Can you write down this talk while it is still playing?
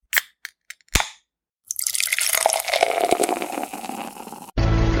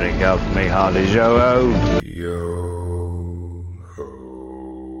up me Harley Yo. Yo ho,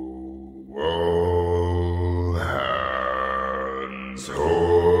 all hands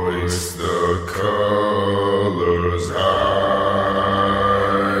hoist the colors high.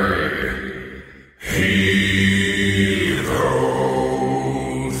 Heave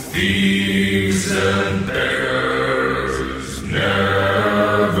ho, thieves and beggars,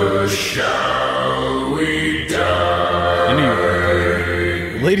 never shall we die.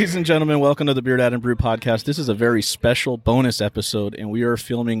 Anyway, ladies and gentlemen, welcome to the Beard Ad and Brew podcast. This is a very special bonus episode, and we are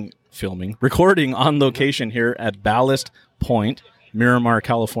recording on location here at Ballast Point, Miramar,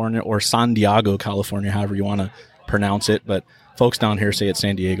 California, or San Diego, California, however you want to pronounce it. But folks down here say it's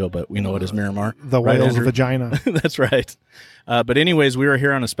San Diego, but we know it is Miramar. The Right, whale's Andrew? vagina. That's right. But anyways, we are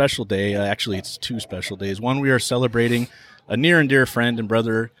here on a special day. Actually, it's two special days. One, we are celebrating a near and dear friend and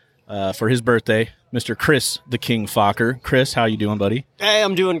brother for his birthday, Mr. Chris the King Fokker. Chris, how you doing, buddy? Hey,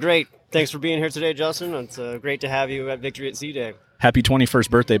 I'm doing great. Thanks for being here today, Justin. It's great to have you at Victory at Sea Day. Happy 21st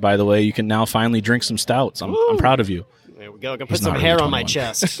birthday, by the way. You can now finally drink some stouts. I'm proud of you. There we go. I can He's put some not hair really on my 21.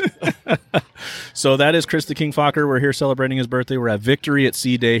 chest. So that is Chris the King Fokker. We're here celebrating his birthday. We're at Victory at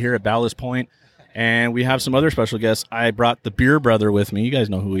Sea Day here at Ballast Point. And we have some other special guests. I brought the beer brother with me. You guys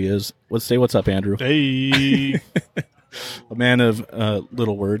know who he is. Let's say what's up, Andrew. Hey. A man of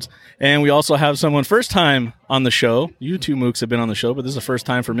little words. And we also have someone first time on the show. You two mooks have been on the show, but this is the first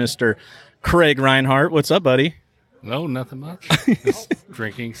time for Mr. Craig Reinhardt. What's up, buddy? No, nothing much. Just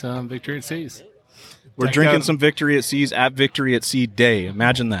drinking some Victory at Seas. We're drinking some Victory at Seas at Victory at Sea Day.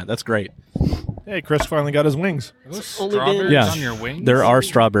 Imagine that. That's great. Hey, Chris finally got his wings. Only Strawberries Yeah. on your wings? There are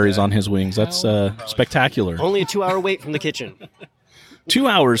strawberries on his wings. That's spectacular. Only a 2-hour wait from the kitchen. 2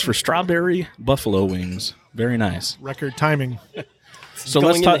 hours for strawberry buffalo wings. Very nice. Record timing. So Going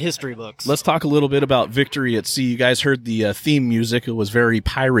let's in talk. the history books. Let's talk a little bit about Victory at Sea. You guys heard the theme music. It was very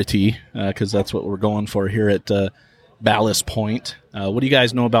piratey because that's what we're going for here at Ballast Point. What do you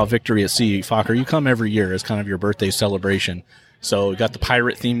guys know about Victory at Sea? Fokker, you come every year as kind of your birthday celebration. So we got the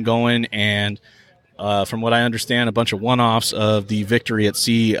pirate theme going, and from what I understand, a bunch of one-offs of the Victory at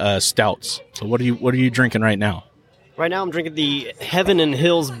Sea stouts. So what are you drinking right now? Right now I'm drinking the Heaven and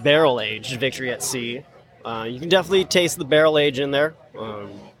Hills Barrel Aged Victory at Sea. You can definitely taste the barrel age in there.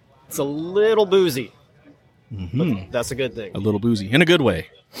 It's a little boozy. But that's a good thing. A little boozy in a good way.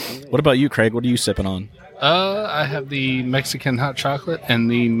 What about you, Craig? What are you sipping on? I have the Mexican hot chocolate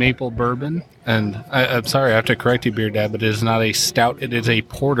and the maple bourbon. And I'm sorry, I have to correct you, Beer Dad, but it is not a stout. It is a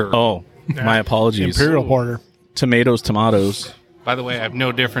porter. Oh, my apologies. Imperial Porter. Tomatoes. By the way, I have no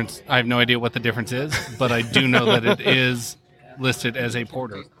idea what the difference is, but I do know that it is listed as a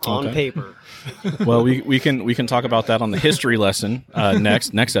porter. On Okay. paper. Well, we can talk about that on the history lesson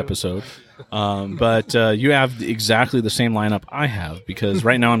next episode. But you have exactly the same lineup I have, because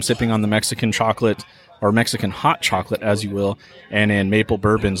right now I'm sipping on the Mexican chocolate, or Mexican hot chocolate, as you will, and then maple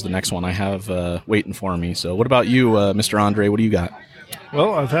bourbon's the next one I have waiting for me. So what about you, Mr. Andre? What do you got?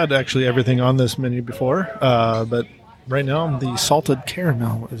 Well, I've had actually everything on this menu before, but right now the salted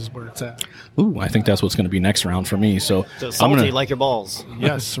caramel is where it's at. Ooh, I think that's what's going to be next round for me. So So I'm salty gonna like your balls.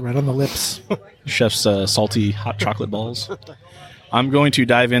 Yes, right on the lips. chef's salty hot chocolate balls. I'm going to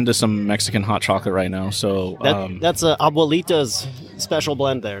dive into some Mexican hot chocolate right now. So That's Abuelita's special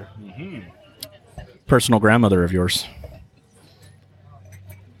blend there. personal grandmother of yours.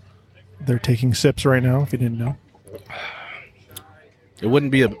 They're taking sips right now, if you didn't know. It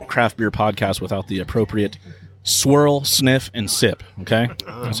wouldn't be a craft beer podcast without the appropriate swirl, sniff, and sip. Okay,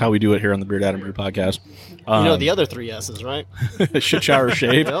 that's how we do it here on the Beard Ad and Brew podcast. You know the other 3 S's, right? Shit, shower,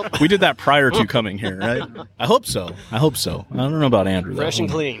 shave. Yep. We did that prior to coming here, right? I hope so. I don't know about Andrew, though. Fresh and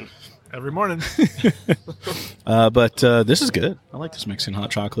clean. Every morning. But this is good. I like this Mexican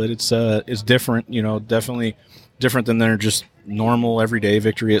hot chocolate. It's different. You know, definitely different than their just normal everyday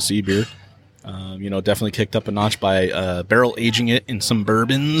Victory at Sea beer. Definitely kicked up a notch by barrel aging it in some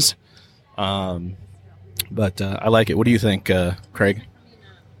bourbons. But I like it. What do you think, Craig?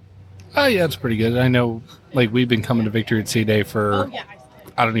 Oh, yeah, it's pretty good. I know, we've been coming to Victory at Sea Day for,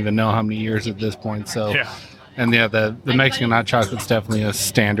 I don't even know how many years at this point. So, Yeah. And yeah, the Mexican hot chocolate's definitely a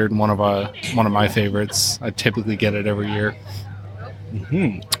standard, one of my favorites. I typically get it every year.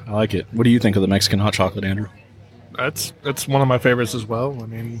 I like it. What do you think of the Mexican hot chocolate, Andrew? That's one of my favorites as well. I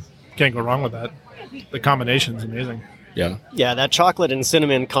mean, can't go wrong with that. The combination's amazing. Yeah. Yeah, that chocolate and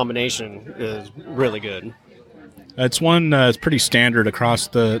cinnamon combination is really good. It's one it's pretty standard across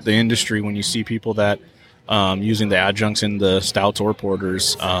the industry when you see people that using the adjuncts in the stouts or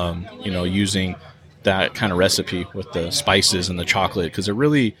porters, using that kind of recipe with the spices and the chocolate, because it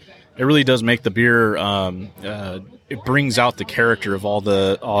really does make the beer. It brings out the character of all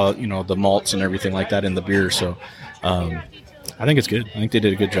the the malts and everything like that in the beer. So I think it's good. I think they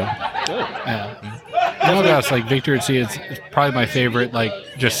did a good job. Yeah. No doubts, like Victory at Sea is probably my favorite, like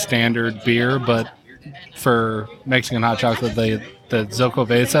just standard beer. But for Mexican hot chocolate, the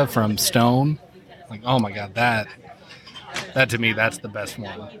Zocoveza from Stone, like, oh my god, that to me, that's the best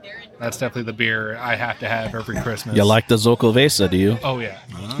one. That's definitely the beer I have to have every Christmas. You like the Zocoveza, do you? Oh yeah.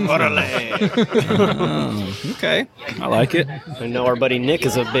 Okay, I like it. I know our buddy Nick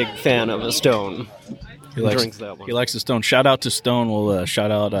is a big fan of a Stone. He drinks that one. He likes the Stone. Shout out to Stone. We'll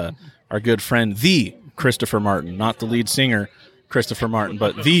shout out our good friend, the Christopher Martin, not the lead singer, Christopher Martin,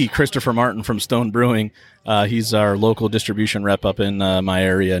 but the Christopher Martin from Stone Brewing. He's our local distribution rep up in my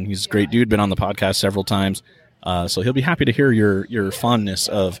area, and he's a great dude. Been on the podcast several times, so he'll be happy to hear your fondness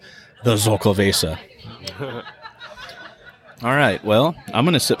of the Zocoveza. All right, well, I'm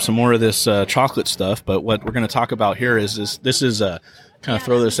going to sip some more of this chocolate stuff, but what we're going to talk about here is this is kind of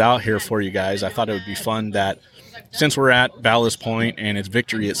throw this out here for you guys. I thought it would be fun that since we're at Ballast Point and it's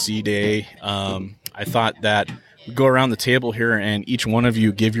Victory at Sea Day, I thought that we'd go around the table here and each one of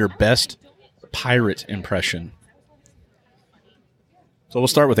you give your best pirate impression. So we'll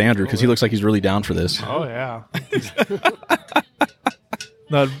start with Andrew because he looks like he's really down for this. Oh, yeah.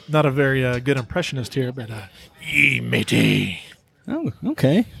 Not a very good impressionist here, but Ye matey. Oh,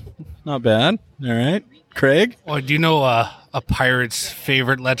 okay. Not bad. All right. Craig? Well, do you know a pirate's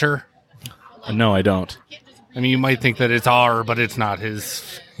favorite letter? No, I don't. I mean, you might think that it's R, but it's not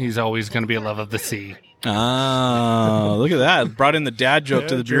his. He's always going to be a love of the sea. Oh, look at that. Brought in the dad joke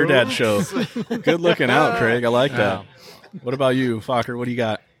to the Beer Dad show. Good looking out, Craig. I like that. What about you, Fokker? What do you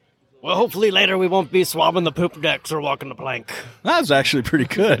got? Well, hopefully later we won't be swabbing the poop decks or walking the plank. That was actually pretty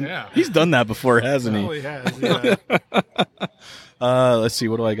good. Yeah. He's done that before, hasn't he? oh, he has. Yeah. Let's see.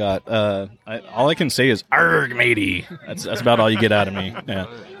 What do I got? All I can say is "arg, matey." That's about all you get out of me. Yeah,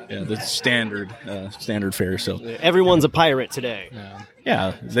 that's standard fare. So Everyone's a pirate today.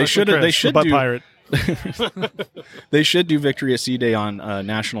 yeah, they should Butt do. pirate. They should do Victory at Sea Day on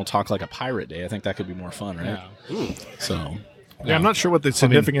National Talk Like a Pirate Day. I think that could be more fun, right? Yeah. So Yeah, I'm not sure what the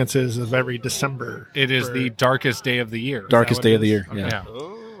significance is of every December. It is the darkest day of the year. darkest what day it of the is? year. Okay. Yeah. Yeah.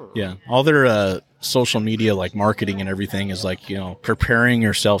 Yeah, all their social media, like marketing and everything, is like preparing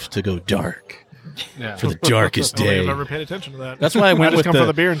yourself to go dark Yeah. for the darkest I don't think day. I've ever paid attention to that. That's why I went just with come for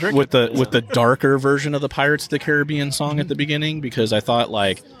the beer and drink with it. the darker version of the Pirates of the Caribbean song at the beginning, because I thought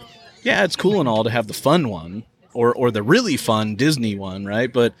like, yeah, it's cool and all to have the fun one or the really fun Disney one,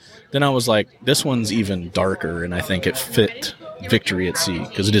 right? But then I was like, this one's even darker, and I think it fit Victory at Sea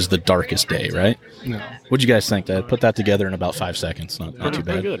because it is the darkest day, right? No. What'd you guys think? I put that together in about 5 seconds. Not too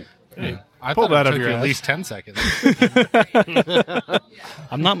bad. Pretty good. I Pull thought that it out of took your you at ass. least 10 seconds.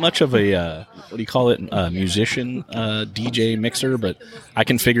 I'm not much of a what do you call it, musician, DJ mixer, but I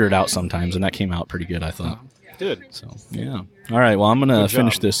can figure it out sometimes, and that came out pretty good, I thought. Good. So yeah. All right. Well, I'm gonna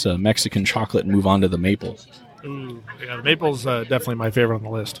finish this Mexican chocolate and move on to the maple. Yeah, the maple's definitely my favorite on the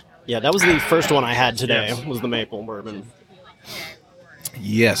list. Yeah, that was the first one I had today, was the maple bourbon.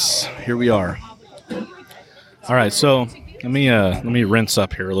 Yes. Here we are. All right. So let me rinse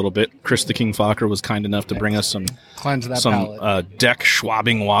up here a little bit. Chris the King Fokker was kind enough to bring us some Cleanse that palate. Deck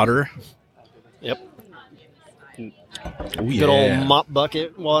Schwabing water. Yep. Oh, yeah. Good old mop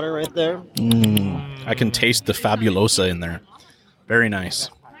bucket water right there. I can taste the Fabulosa in there. Very nice.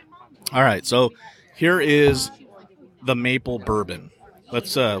 All right, so here is the maple bourbon.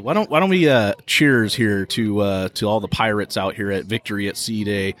 Let's why don't we cheers here to all the pirates out here at Victory at Sea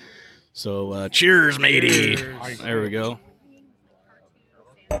Day. So cheers, matey. There we go.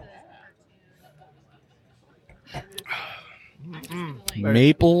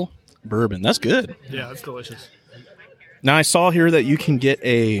 Maple bourbon. That's good. Yeah, that's delicious. Now I saw here that you can get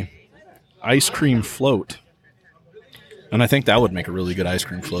a ice cream float. And I think that would make a really good ice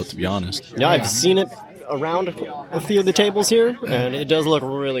cream float, to be honest. Yeah, I've seen it around a few of the tables here, and it does look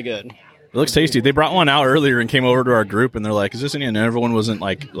really good. It looks tasty. They brought one out earlier and came over to our group, and they're like, "Is this any?" And everyone wasn't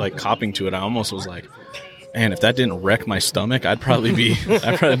like copping to it. I almost was like, "Man, if that didn't wreck my stomach, I'd probably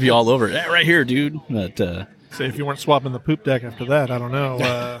be all over it." Yeah, right here, dude. But Say if you weren't swapping the poop deck after that, I don't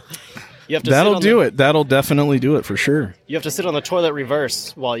know. You have to that'll sit on do it. That'll definitely do it for sure. You have to sit on the toilet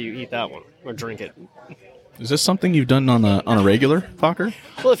reverse while you eat that one or drink it. Is this something you've done on a regular, Fokker?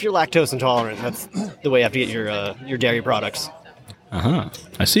 Well, if you're lactose intolerant, that's the way you have to get your dairy products.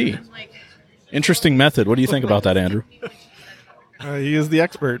 I see. Interesting method. What do you think about that, Andrew? He is the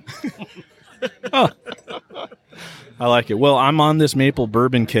expert. All I like it. Well, I'm on this maple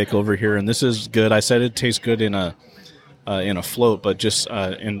bourbon kick over here, and this is good. I said it tastes good in a float, but just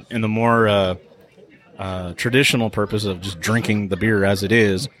in the more traditional purpose of just drinking the beer as it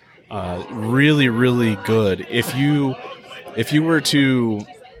is, really, really good. If you were to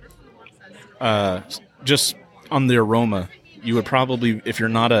just on the aroma, you would probably, if you're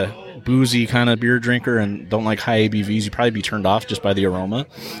not a boozy kind of beer drinker and don't like high ABVs, you'd probably be turned off just by the aroma,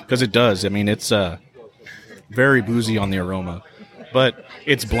 because it does. I mean, it's very boozy on the aroma, but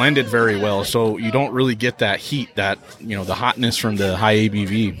it's blended very well, so you don't really get that heat, that the hotness from the high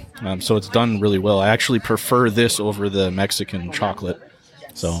ABV. So it's done really well. I actually prefer this over the Mexican chocolate.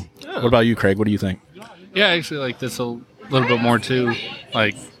 So, What about you, Craig? What do you think? Yeah, I actually like this a little bit more too.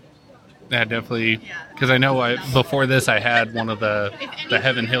 Like, that definitely, because I know before this I had one of the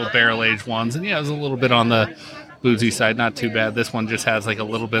Heaven Hill barrel aged ones, and it was a little bit on the boozy side, not too bad. This one just has like a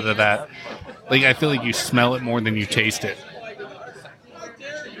little bit of that. Like, I feel like you smell it more than you taste it.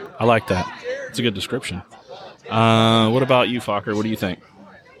 I like that. It's a good description. What about you, Fokker? What do you think?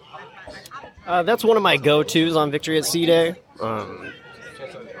 That's one of my go-tos on Victory at Sea Day.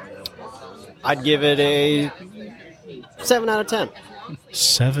 I'd give it a 7 out of 10.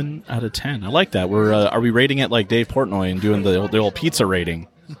 7 out of 10. I like that. Are we rating it like Dave Portnoy and doing the old pizza rating?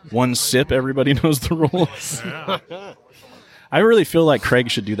 One sip, everybody knows the rules. I really feel like Craig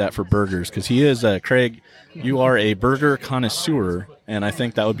should do that for burgers, because he is Craig. You are a burger connoisseur, and I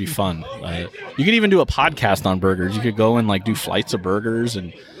think that would be fun. You could even do a podcast on burgers. You could go and like do flights of burgers,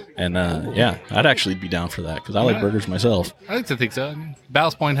 and yeah, I'd actually be down for that, because I like burgers myself. I like to think so. I mean,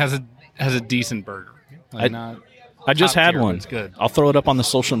 Ballast Point has a decent burger. Like, I just had tier, one. it's good. I'll throw it up on the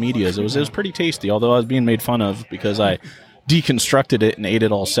social medias. It was pretty tasty, although I was being made fun of because I deconstructed it and ate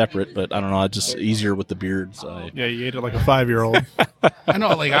it all separate. But I don't know, it's just easier with the beards. Yeah, you ate it like a 5-year-old. I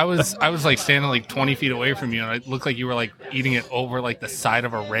know, like I was like standing like 20 feet away from you, and it looked like you were like eating it over like the side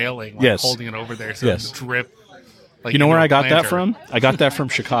of a railing, like, yes, holding it over there, so yes, it would drip. Like, you know where I got that from? I got that from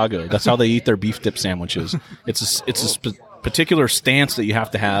Chicago. That's how they eat their beef dip sandwiches. It's a particular stance that you have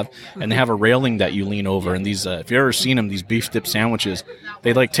to have, and they have a railing that you lean over. And these, if you've ever seen them, these beef dip sandwiches,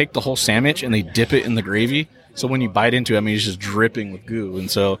 they like take the whole sandwich and they dip it in the gravy. So when you bite into it, I mean, it's just dripping with goo. And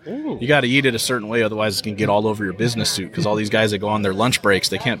so you got to eat it a certain way, otherwise it's going to get all over your business suit, because all these guys that go on their lunch breaks,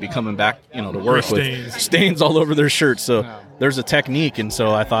 they can't be coming back, to work with stains all over their shirts. So there's a technique. And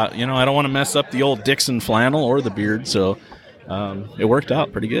so I thought, I don't want to mess up the old Dixon flannel or the beard. So it worked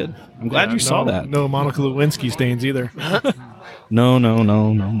out pretty good. I'm glad you saw that. No Monica Lewinsky stains either. No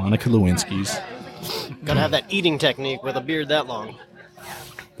Monica Lewinsky's. Gotta have that eating technique with a beard that long.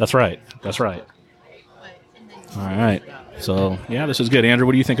 That's right. All right. So, yeah, this is good. Andrew,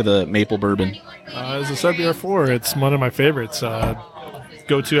 what do you think of the maple bourbon? As I said before, it's one of my favorites.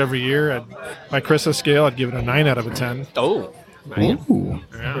 Go to every year. At my Christmas scale, I'd give it a 9 out of a 10. Oh, Ooh.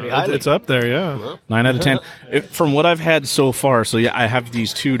 Yeah, it's up there, yeah. 9 out of 10. From what I've had so far, so yeah, I have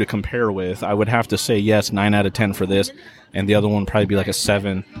these two to compare with. I would have to say, yes, 9 out of 10 for this, and the other one would probably be like a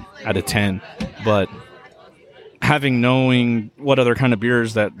 7 out of 10. But knowing what other kind of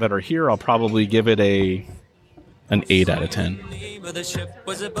beers that are here, I'll probably give it an 8 out of 10. So,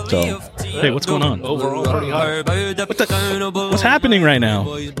 hey, what's going on? overall pretty high. What's happening right now?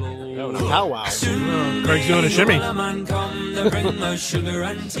 How wow. Craig's doing a shimmy.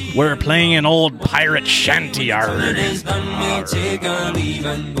 We're playing an old pirate shanty. I like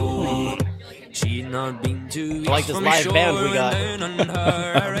this live band we got.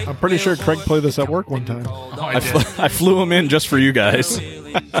 I'm pretty sure Craig played this at work one time. I flew him in just for you guys.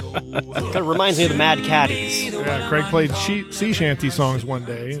 Kind of reminds me of the Mad Caddies. Yeah, Craig played sea shanty songs one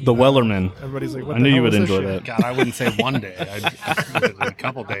day. The Wellerman. Everybody's like, what I the knew you hell would is this enjoy shit? that. God, I wouldn't say one day. I'd do it a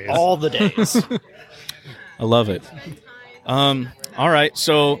couple days. All the days. I love it. All right,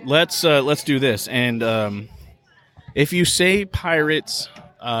 so let's do this. And if you say pirates,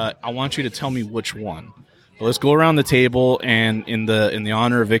 I want you to tell me which one. But let's go around the table, and in the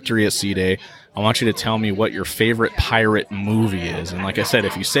honor of Victory at Sea Day, I want you to tell me what your favorite pirate movie is. And like I said,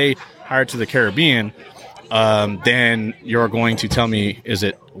 if you say Pirates of the Caribbean, then you're going to tell me, is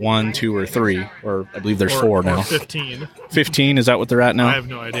it 1, 2, or 3? Or I believe there's 4 now. 15. 15, is that what they're at now? I have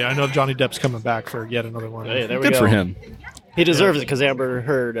no idea. I know Johnny Depp's coming back for yet another one. Hey, there we Good go. for him. He deserves it because Amber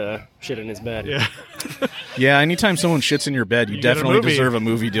Heard shit in his bed. Yeah. Yeah, anytime someone shits in your bed, you You get a definitely movie. deserve a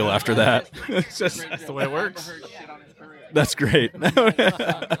movie deal after that. It's just, That's the way it works. that's great.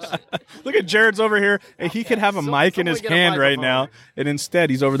 Look at Jared's over here, and he could have a mic in his someone get a hand right microphone. now, and instead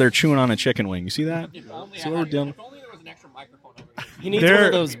he's over there chewing on a chicken wing. You see that? See what we're doing? He needs one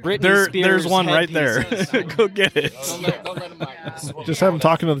of those Britney Spears there's one right there. headpieces. Go get it. Just have him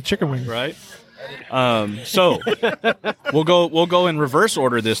talking to the chicken wing. Right? So we'll go in reverse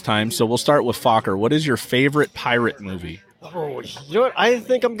order this time. So we'll start with Fokker. What is your favorite pirate movie? Oh, you know what? I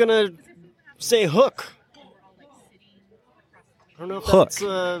think I'm gonna say Hook. I don't know if Hook.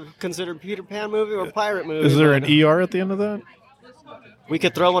 that's considered Peter Pan movie or pirate movie. Is there but an ER at the end of that? We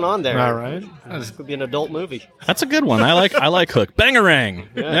could throw one on there. All right. This could be an adult movie. That's a good one. I like Hook. Bangarang.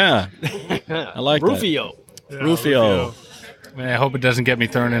 Yeah. I like Rufio. that. Rufio. I mean, I hope it doesn't get me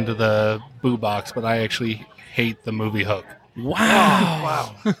thrown into the boo box, but I actually hate the movie Hook.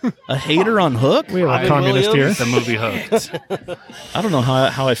 Wow. A hater on Hook? We have a Robin communist Williams? The movie Hook. I don't know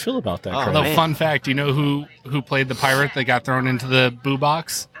how I feel about that. Oh, Craig. No, man. fun fact, you know who played the pirate that got thrown into the boo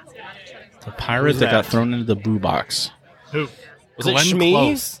box? The pirate Who's that that? got thrown into the boo box. Who? Was it Glenn Shmi?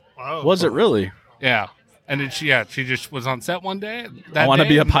 Close. Wow. Was it really? Yeah. And she just was on set one day. I wanna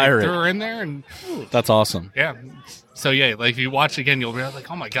be a and they pirate. Threw her in there, and That's awesome. yeah. So yeah, like if you watch it again, you'll be like,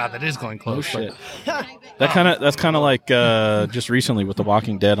 "Oh my god, that is Glenn Oh Close." shit. That's kind of like just recently with The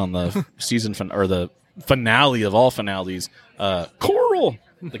Walking Dead on the or the finale of all finales. Coral,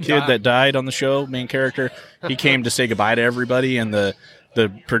 the kid that died on the show, main character, he came to say goodbye to everybody, and the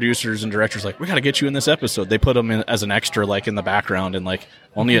producers and directors like, we got to get you in this episode. They put him in as an extra, like in the background, and like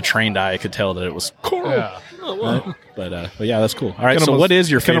only a trained eye could tell that it was Coral. Yeah. Right? But yeah, that's cool. All right, Can so almost- what is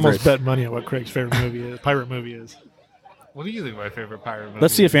your can favorite? almost bet money on what Craig's favorite movie is. Pirate movie is What do you think my favorite pirate movie?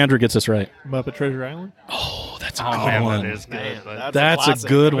 Let's see if Andrew gets this right. Muppet Treasure Island. Oh, that's a Oh good man, one. that is good. But That's a classic.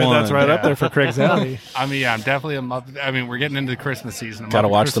 good I mean, one. that's right up Yeah. there for Craig's alley. I mean, yeah, I'm definitely a Muppet. I mean, we're getting into the Christmas season. Got to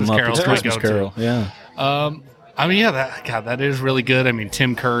watch the Carol's Muppets my Christmas go-to. Carol. Yeah. I mean, yeah, that is really good. I mean,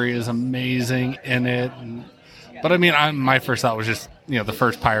 Tim Curry is amazing in it. But I mean, my first thought was just the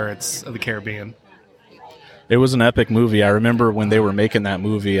first Pirates of the Caribbean. It was an epic movie. I remember when they were making that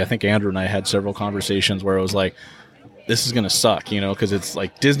movie, I think Andrew and I had several conversations where it was like, this is going to suck, because it's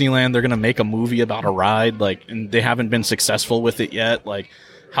like Disneyland, they're going to make a movie about a ride, like, and they haven't been successful with it yet. Like,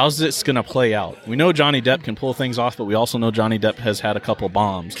 how's this going to play out? We know Johnny Depp can pull things off, but we also know Johnny Depp has had a couple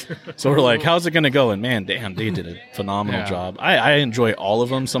bombs. So we're like, how's it going to go? And man, damn, they did a phenomenal Yeah. job. I enjoy all of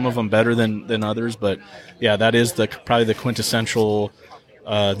them, some of them better than others, but yeah, that is probably the quintessential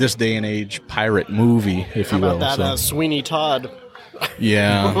this day and age pirate movie, if How you will. about that Sweeney Todd?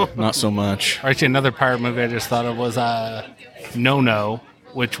 Yeah, not so much. Actually, another pirate movie I just thought of was No,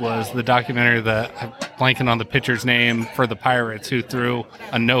 which was the documentary that I'm blanking on the pitcher's name for the Pirates who threw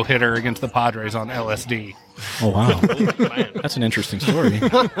a no-hitter against the Padres on LSD. Oh, wow. That's an interesting story.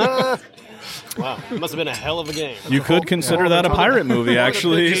 Wow, it must have been a hell of a game. You could consider that a pirate movie,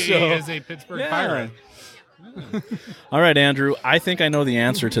 actually. He is a Pittsburgh Pirate. All right, Andrew, I think I know the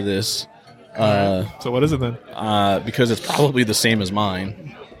answer to this So what is it then? because it's probably the same as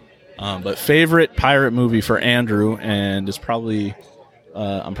mine. But favorite pirate movie for Andrew, and it's probably,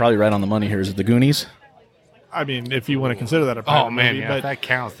 I'm probably right on the money here, is it The Goonies? I mean, if you want to consider that a pirate Oh man, movie, yeah, if but that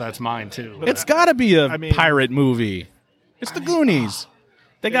counts. That's mine too. It's got to be a I mean- pirate movie. It's The Goonies.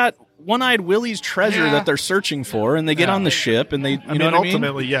 They got One-Eyed Willie's treasure Yeah. that they're searching for, and they get on the ship, and they, I mean,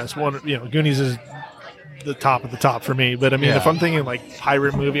 ultimately, yes. Goonies is the top of the top for me. But I mean, Yeah. if I'm thinking like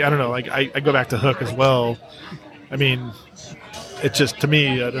pirate movie, I don't know. Like I go back to Hook as well. I mean, it's just to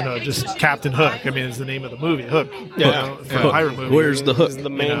me, I don't know, just Captain Hook. I mean, it's the name of the movie, Hook. Yeah. For a pirate movie. Where's the hook? He's the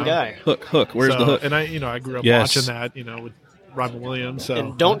main You know. guy. Hook. Where's So- the hook? And I grew up Yes. watching that, with Robin Williams. So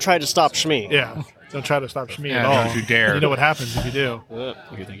And don't try to stop Shmi. yeah, don't try to stop Shmi Yeah, at all. don't you dare. You know what happens if you do.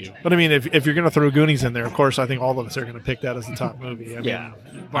 Okay, thank you. But I mean, if you're going to throw Goonies in there, of course, I think all of us are going to pick that as the top movie. I mean, Yeah.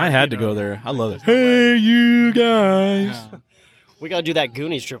 I had to go there. I love it. Hey, you guys. We got to do that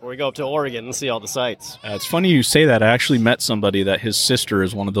Goonies trip where we go up to Oregon and see all the sights. It's funny you say that. I actually met somebody that his sister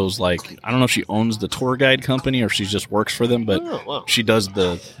is one of those, like, I don't know if she owns the tour guide company or if she just works for them, but Oh, wow. she does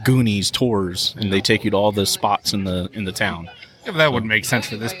the Goonies tours, and they take you to all the spots in the town. Yeah, but that wouldn't make sense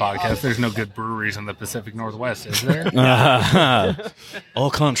for this podcast. There's no good breweries in the Pacific Northwest, is there? Au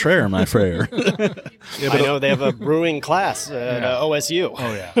contraire, my frère. I know they have a brewing class at OSU.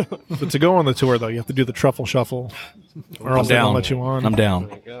 Oh yeah. But to go on the tour, though, you have to do the truffle shuffle, or else they down. won't let you on. I'm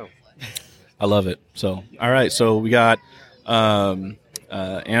down. Go. I love it. So, all right. So we got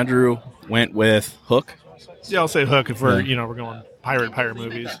Andrew went with Hook, Yeah, I'll say Hook if we're we're going pirate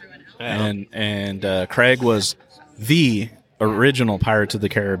movies. and Craig was the original Pirates of the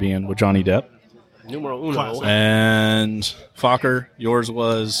Caribbean with Johnny Depp. Numero uno. Classic. And Fokker, yours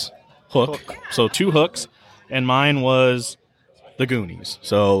was Hook. So 2 hooks, and mine was The Goonies.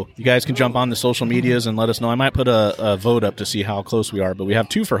 So you guys can jump on the social medias and let us know. I might put a vote up to see how close we are, but we have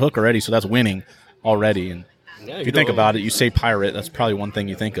 2 for Hook already, so that's winning already. And Yeah, If you think about it, you say pirate, that's probably one thing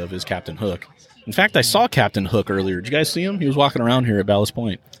you think of is Captain Hook. In fact, I saw Captain Hook earlier. Did you guys see him? He was walking around here at Ballast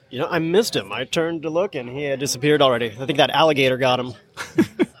Point. I missed him. I turned to look, and he had disappeared already. I think that alligator got him.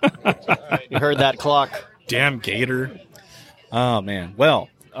 You heard that clock. Damn gator. Oh, man. Well,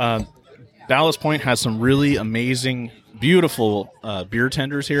 Ballast Point has some really amazing, beautiful beer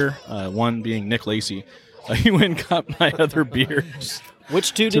tenders here, one being Nick Lacey. He went and got my other beers.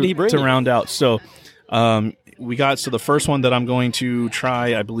 Which two did he bring? To round out. So we got, the first one that I'm going to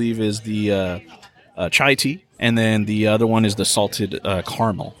try, I believe, is the chai tea. And then the other one is the salted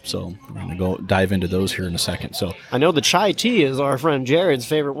caramel. So I'm going to go dive into those here in a second. So I know the chai tea is our friend Jared's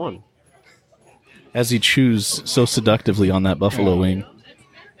favorite one. As he chews so seductively on that buffalo wing.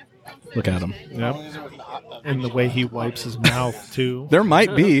 Look at him. Yep. And the way he wipes his mouth, too. There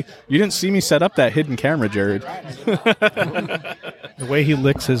might be. You didn't see me set up that hidden camera, Jared. The way he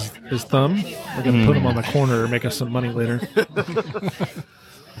licks his thumb, we're going to put him on the corner and make us some money later.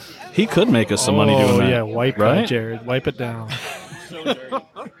 He could make us some money doing that. Yeah, wipe right? that, Jared. Wipe it down.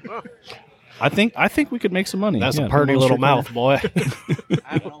 I think we could make some money. That's a purty little mouth, boy.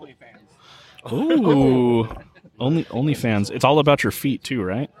 Ooh. OnlyFans. It's all about your feet, too,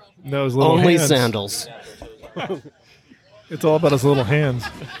 right? No, his little Only hands. sandals. It's all about his little hands.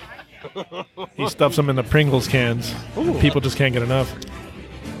 He stuffs them in the Pringles cans. People just can't get enough.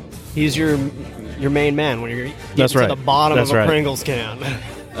 He's your main man when you're That's getting right. to the bottom That's of a right. Pringles can.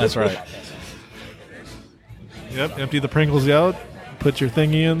 That's right. Yep, empty the Pringles out, put your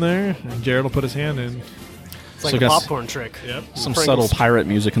thingy in there, and Jared will put his hand in. It's like So a guess- popcorn trick. Yep. Some Pringles. subtle pirate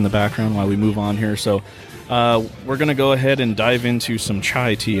music in the background while we move on here. So we're going to go ahead and dive into some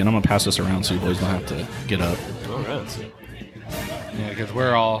chai tea, and I'm going to pass this around so you boys don't have to get up. All right. Yeah, because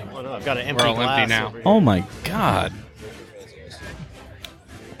we're all Oh, no, I've got an empty we're all glass empty now. over here. Oh, my God.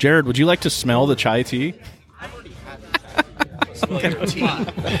 Jared, would you like to smell the chai tea?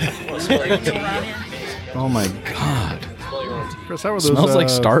 Oh, my God. Chris, how were those? Smells like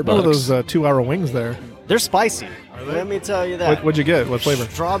How were Starbucks. those 2-hour wings there? They're spicy. Let me tell you that. What'd you get? What flavor?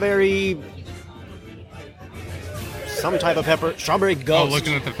 Strawberry. Some type of pepper. Strawberry Oh, ghost.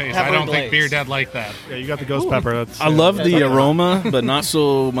 looking at the face. Pepper I don't glaze. think Beer Dad like that. Yeah, you got the ghost pepper. That's, I love the aroma, but not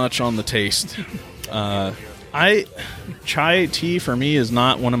so much on the taste. Chai tea for me is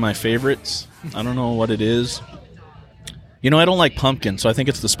not one of my favorites. I don't know what it is. I don't like pumpkin, so I think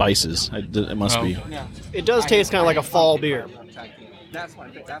it's the spices. It must Oh. be. It does taste kind of like a fall beer.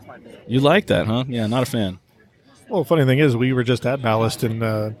 You like that, huh? Yeah, not a fan. Well, funny thing is, we were just at Ballast in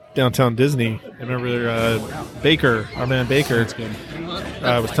downtown Disney. I remember Baker, our man Baker,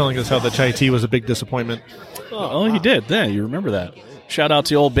 was telling us how the chai tea was a big disappointment. Oh, he did. Yeah, you remember that. Shout out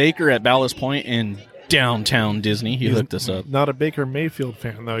to old Baker at Ballast Point in downtown Disney. He hooked us up. Not a Baker Mayfield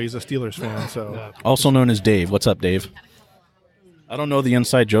fan, though. He's a Steelers fan. So Also known as Dave. What's up, Dave? I don't know the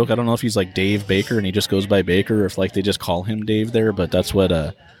inside joke. I don't know if he's like Dave Baker and he just goes by Baker, or if they just call him Dave there. But that's what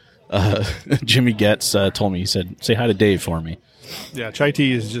Jimmy Getz told me. He said, "Say hi to Dave for me." yeah, chai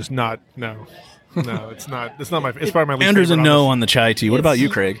tea is just not. No, it's not. It's not my. It's probably my least Andrew's a favorite. no on the chai tea. What about you,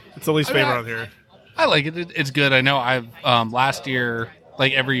 Craig? It's the least favorite on here. I like it. It's good. I know I've last year,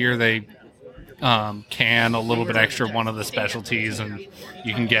 like every year, they can a little bit extra of one of the specialties, and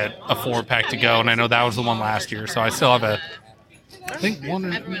you can get a 4-pack to go. And I know that was the one last year, so I still have I think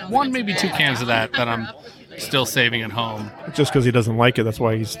one maybe 2 cans of that I'm still saving at home. Just because he doesn't like it, that's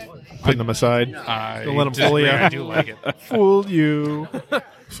why he's putting them aside. I Don't let him fool you. I do like it. Fooled you.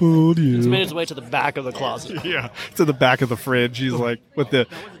 Fooled It's you. made its way to the back of the closet. Yeah, to the back of the fridge. He's like with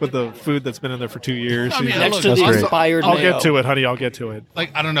the food that's been in there for 2 years. I mean, He's Next like, to That's the great. expired I'll mayo. get to it, honey. I'll get to it.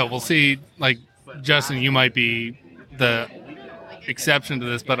 Like, I don't know. We'll see. Like, Justin, you might be the exception to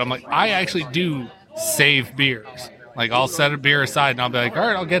this, but I'm like, I actually do save beers. Like, I'll set a beer aside and I'll be like, all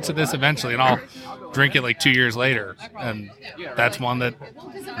right, I'll get to this eventually, and I'll drink it like 2 years later. And that's one that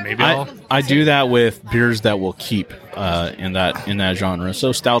maybe I'll. I do that with beers that will keep in that genre.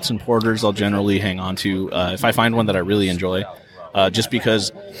 So stouts and porters, I'll generally hang on to if I find one that I really enjoy. Just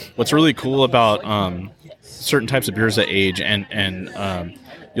because what's really cool about certain types of beers that age, and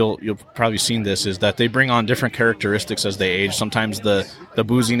you'll probably seen this, is that they bring on different characteristics as they age. Sometimes the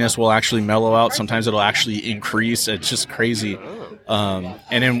booziness will actually mellow out. Sometimes it'll actually increase. It's just crazy. And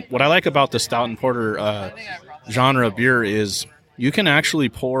then what I like about the stout and porter genre of beer is you can actually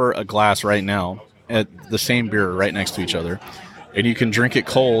pour a glass right now at the same beer right next to each other, and you can drink it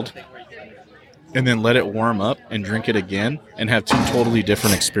cold and then let it warm up and drink it again and have 2 totally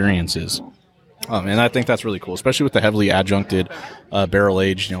different experiences. Oh man, I think that's really cool, especially with the heavily adjuncted barrel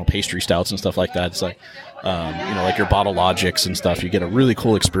aged, pastry stouts and stuff like that. It's like, like your Bottle Logics and stuff. You get a really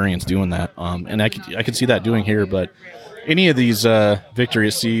cool experience doing that, and I could see that doing here. But any of these Victory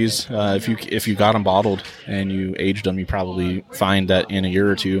at Seas, if you got them bottled and you aged them, you probably find that in a year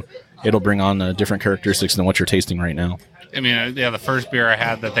or two, it'll bring on different characteristics than what you're tasting right now. I mean, the first beer I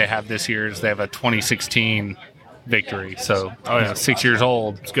had that they have this year is they have a 2016 Victory. So, 6 years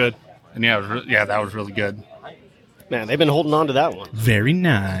old. It's good. And that was really good. Man, they've been holding on to that one. Very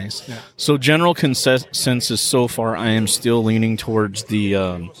nice. Yeah. So general consensus so far, I am still leaning towards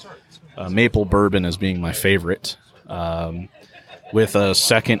the maple bourbon as being my favorite, with a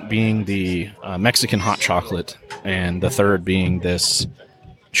second being the Mexican hot chocolate, and the third being this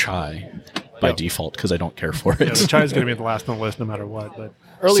chai by default because I don't care for it. Yeah, the chai is going to be the last on the list no matter what. But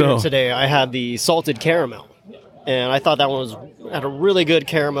Earlier today, I had the salted caramel. And I thought that one had a really good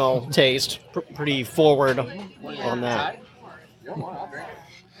caramel taste, pretty forward on that.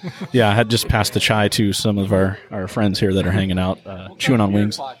 Yeah, I had just passed the chai to some of our friends here that are hanging out, chewing on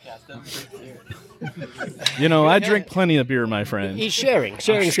wings. I drink plenty of beer, my friend. He's sharing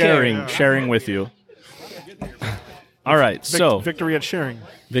with you. All right, so victory at sharing.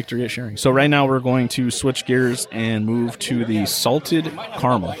 Victory at sharing. So right now we're going to switch gears and move to the salted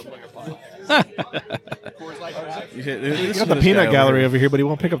caramel. He's got the peanut gallery over here, but he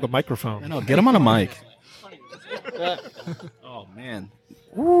won't pick up the microphone. I know. Get him on a mic. Oh man.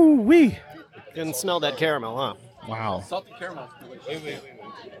 Ooh wee. Didn't smell that caramel, huh? Wow. Salted caramel. Wait.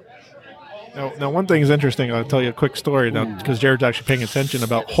 Now, one thing is interesting. I'll tell you a quick story now, because Jared's actually paying attention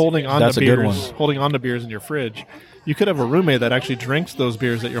about holding on to beers in your fridge. You could have a roommate that actually drinks those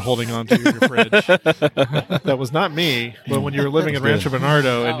beers that you're holding on to in your fridge. That was not me, but when you were living in Rancho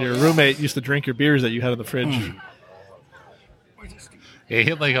Bernardo and your roommate used to drink your beers that you had in the fridge. Yeah, he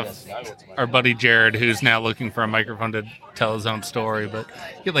had our buddy Jared, who's now looking for a microphone to tell his own story, but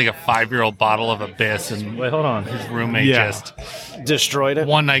he had a 5-year-old bottle of Abyss, and wait, hold on, his roommate just destroyed it.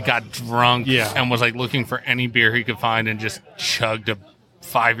 One night got drunk and was looking for any beer he could find and just chugged a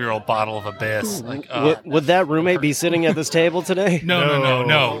 5-year-old bottle of Abyss. Would that roommate be sitting at this table today?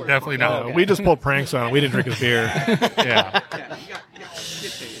 No, definitely not. We just pulled pranks on him. We didn't drink his beer. Yeah.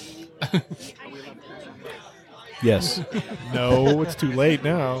 Yes. No, it's too late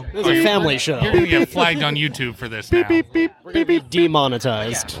now. It's a family show. You're going to get flagged on YouTube for this now. We're going to be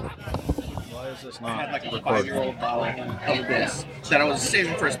demonetized. Why is this not? I had a 5-year-old bottle of Abyss that I was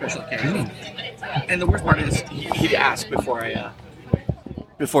saving for a special occasion. And the worst part is, he'd ask before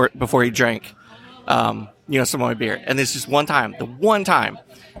he drank, some of my beer. And there's just the one time,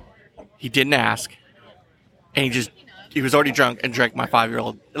 he didn't ask, and he was already drunk and drank my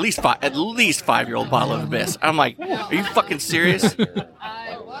 5-year-old, at least 5-year-old bottle of Abyss. I'm like, are you fucking serious?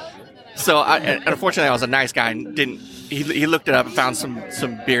 So, unfortunately, I was a nice guy and didn't. He looked it up and found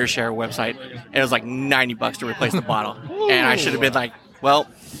some beer share website, and it was like $90 to replace the bottle. And I should have been like, well,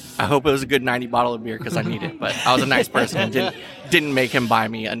 I hope it was a good $90 bottle of beer because I need it. But I was a nice person and didn't make him buy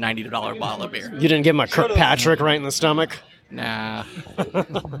me a $90 bottle of beer. You didn't give him a Kirkpatrick right in the stomach? Nah.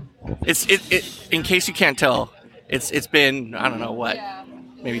 It's in case you can't tell. It's been, I don't know what,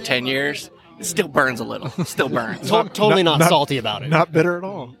 maybe 10 years. It still burns a little. Still burns. Totally not salty about it. Not bitter at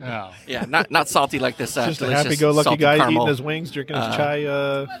all. No. Yeah, not salty like this. Just a delicious happy-go-lucky guy caramel. eating his wings, drinking his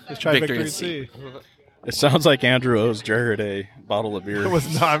chai Victory at Sea. It sounds like Andrew owes Jared a bottle of beer. It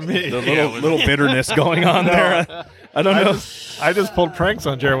was not me. The little bitterness going on there. I don't know. I just pulled pranks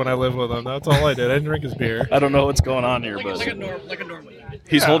on Jared when I lived with him. That's all I did. I didn't drink his beer. I don't know what's going on here, but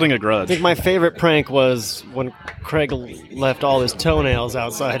he's holding a grudge. I think my favorite prank was when Craig left all his toenails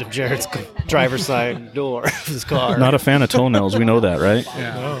outside of Jared's driver's side door of his car. Not a fan of toenails. We know that, right?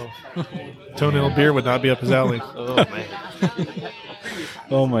 Yeah. No. Toenail beer would not be up his alley. Oh, man.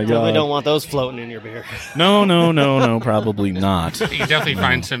 Oh, my God. Definitely don't want those floating in your beer. No, probably not. You can definitely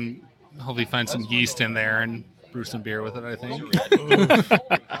find some yeast in there and brew some beer with it, I think.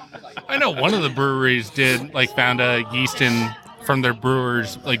 I know one of the breweries found a yeast from their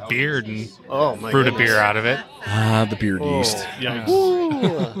brewer's beard and brewed a beer out of it. Ah, the beard yeast. Yeah.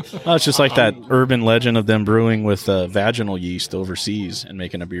 Oh, it's just like that urban legend of them brewing with vaginal yeast overseas and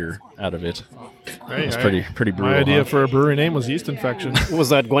making a beer out of it. It's pretty brutal. My idea for a brewery name was yeast infection. Was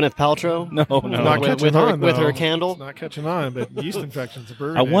that Gwyneth Paltrow? No. Not catching on, with though. her candle? It's not catching on, but yeast infection's a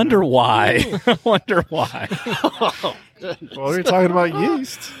brewery I name. wonder why. Well, we're talking about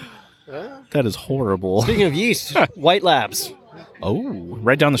yeast. That is horrible. Speaking of yeast, White Labs. Oh,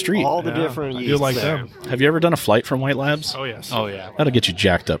 right down the street. All the different I yeast. do like there. them. Have you ever done a flight from White Labs? Oh, yes. Oh, yeah. That'll get you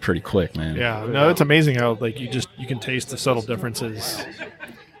jacked up pretty quick, man. Yeah, no, it's amazing how you can taste the subtle differences.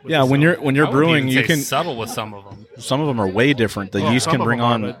 Yeah, when you're brewing, you can subtle with some of them. Some of them are way different. The yeast can bring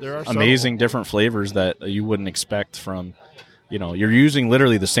on are amazing different flavors that you wouldn't expect from. You're using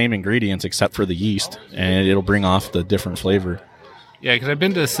literally the same ingredients except for the yeast, and it'll bring off the different flavor. Yeah, because I've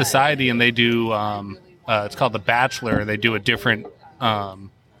been to Society, and they do. It's called the Bachelor. They do a different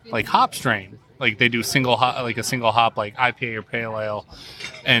like hop strain. Like they do single hop, like a single hop, like IPA or pale ale,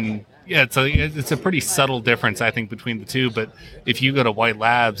 and yeah, it's a pretty subtle difference I think between the two. But if you go to White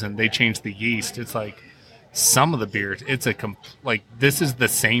Labs and they change the yeast, it's like some of the beers. It's like this is the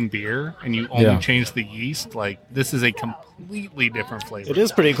same beer, and you only change the yeast. Like this is a completely different flavor. It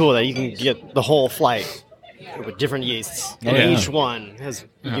is pretty cool that you can get the whole flight with different yeasts, and each one has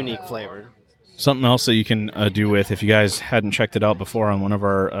a unique flavor. Something else that you can do with, if you guys hadn't checked it out before on one of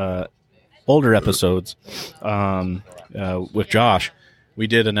our older episodes with Josh, we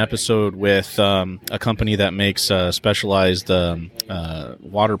did an episode with a company that makes specialized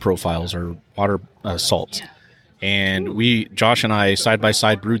water profiles or water salts. And Josh and I, side by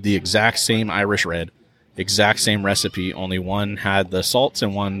side, brewed the exact same Irish Red, exact same recipe, only one had the salts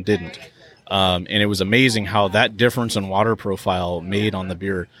and one didn't. And it was amazing how that difference in water profile made on the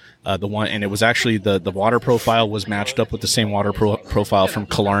beer. And it was actually the water profile was matched up with the same water profile from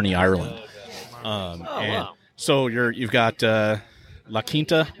Killarney, Ireland. So you've got La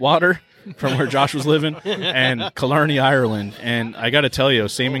Quinta water from where Josh was living and Killarney, Ireland. And I got to tell you,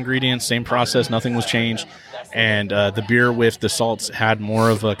 same ingredients, same process, nothing was changed. And the beer with the salts had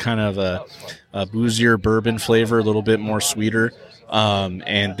more of a kind of a boozier bourbon flavor, a little bit more sweeter.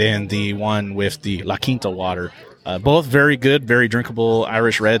 And then the one with the La Quinta water, both very good, very drinkable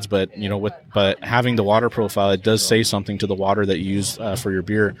Irish Reds. But but having the water profile, it does say something to the water that you use for your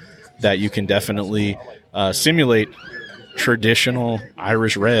beer that you can definitely simulate traditional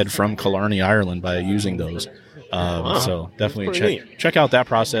Irish Red from Killarney, Ireland by using those. So definitely check out that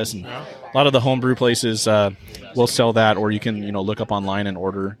process. And a lot of the homebrew places will sell that, or you can look up online and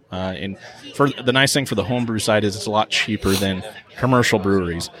order. And for the nice thing for the homebrew side is it's a lot cheaper than commercial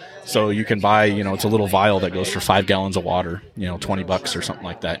breweries. So you can buy it's a little vial that goes for 5 gallons of water, $20 or something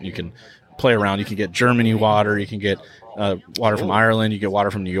like that, and you can play around. You can get Germany water, you can get water from Ireland, you get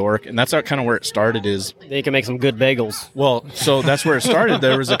water from New York, and that's kind of where it started. Is they can make some good bagels. Well, so that's where it started.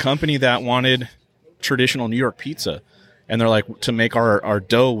 There was a company that wanted traditional New York pizza, and they're like, to make our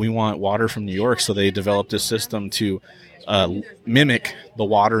dough, we want water from New York. So they developed a system to mimic the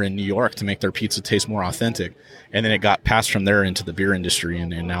water in New York to make their pizza taste more authentic. And then it got passed from there into the beer industry,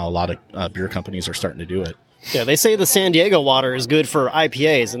 and now a lot of beer companies are starting to do it. Yeah, they say the San Diego water is good for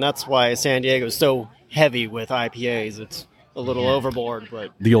IPAs, and that's why San Diego is so heavy with IPAs. It's a little overboard,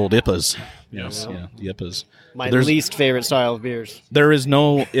 but the old IPAs. Yes, the IPAs. My least favorite style of beers. There is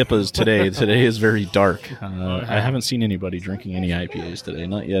no IPAs today. Today is very dark. I haven't seen anybody drinking any IPAs today,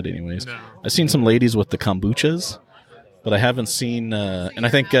 not yet anyways. No. I've seen some ladies with the kombuchas, but I haven't seen, and I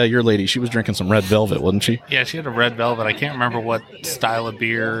think your lady, she was drinking some Red Velvet, wasn't she? Yeah, she had a Red Velvet. I can't remember what style of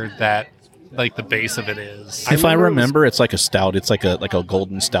beer that, like, the base of it is. If I remember, it's like a stout. It's like a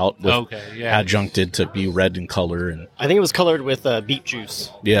golden stout with adjuncted to be red in color. And I think it was colored with beet juice.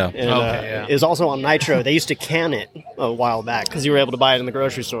 Yeah. And, it was also on nitro. They used to can it a while back because you were able to buy it in the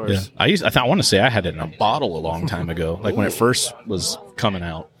grocery stores. Yeah. I want to say I had it in a bottle a long time ago, like when it first was coming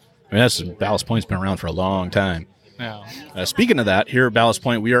out. I mean, Ballast Point's been around for a long time. Yeah. Speaking of that, here at Ballast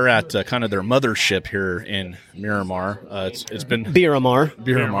Point, we are at kind of their mothership here in Miramar. It's been Miramar.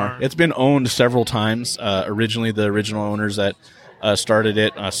 It's been owned several times. Originally, the original owners that started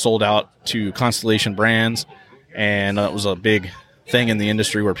it sold out to Constellation Brands, and that was a big thing in the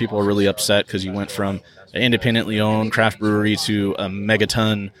industry where people were really upset because you went from an independently owned craft brewery to a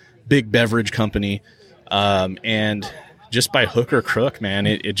megaton big beverage company, and just by hook or crook, man,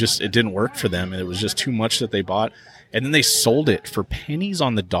 it didn't work for them, and it was just too much that they bought. And then they sold it for pennies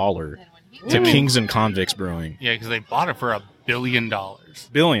on the dollar to Kings and Convicts Brewing. Yeah, because they bought it for $1 billion.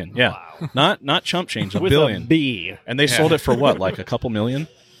 Billion, yeah. Wow. Not chump change, $1 billion. With a B. And they sold it for what, like a couple million?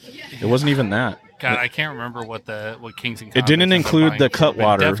 It wasn't even that. God, I can't remember what Kings and Convicts. It didn't include the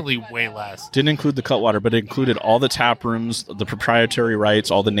Cutwater. Definitely way less. Didn't include the Cutwater, but it included all the tap rooms, the proprietary rights,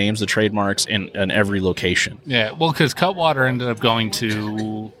 all the names, the trademarks, and every location. Yeah, well, because Cutwater ended up going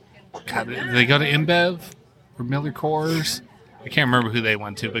to... God, did they go to InBev? Or Miller Coors? I can't remember who they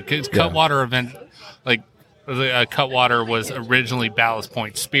went to, but Cutwater event, like Cutwater was originally Ballast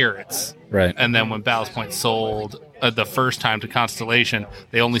Point Spirits, right? And then when Ballast Point sold the first time to Constellation,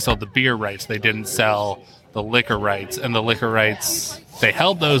 they only sold the beer rights. They didn't sell the liquor rights, and the liquor rights they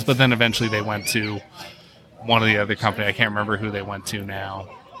held those, but then eventually they went to one of the other company. I can't remember who they went to now.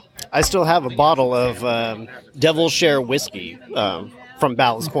 I still have a bottle of Devil's Share whiskey. from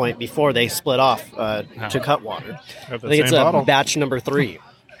Ballast Point before they split off to Cutwater. I Have that think it's same bottle. batch number 3.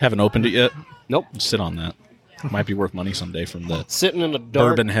 Haven't opened it yet. Nope. Sit on that. Might be worth money someday from the Sitting in a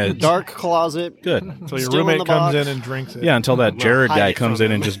dark, Bourbon heads. dark closet. Good. So your Still in roommate the comes box. in and drinks it. Yeah, until that Jared hide guy it comes from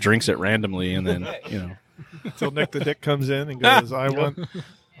in and him. just drinks it randomly, and then Until Nick the Dick comes in and goes, I want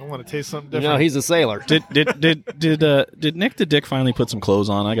to taste something You different. know, he's a sailor. did Nick the Dick finally put some clothes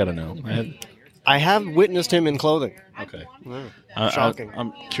on? I gotta know. I have witnessed him in clothing. Okay. Shocking.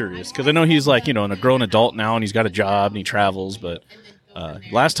 I'm curious because I know he's like a grown adult now and he's got a job and he travels. But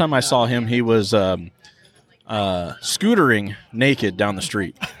last time I saw him, he was scootering naked down the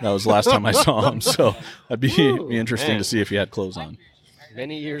street. That was the last time I saw him. So it'd be interesting man. to see if he had clothes on.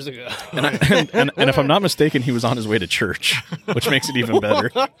 Many years ago. And if I'm not mistaken, he was on his way to church, which makes it even better.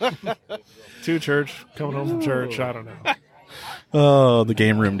 to church, coming home from church. I don't know. Oh, the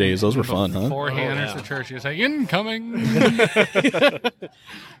game room days. Those were fun, huh? Before he enters the church, he's like, incoming.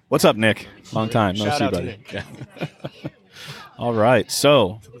 What's up, Nick? Long time. No Shout see, out to buddy. Nick. Yeah. All right.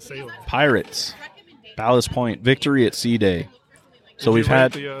 So, The sailor. Pirates, Ballast Point, Victory at Sea Day. So Did we've you rate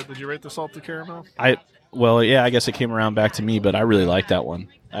had Did you rate the salted caramel? I guess it came around back to me, but I really like that one.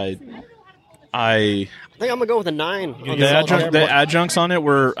 I I think I'm going to go with a 9. on the, salted caramel. adjuncts on it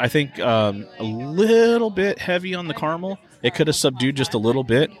were, I think, a little bit heavy on the caramel. It could have subdued just a little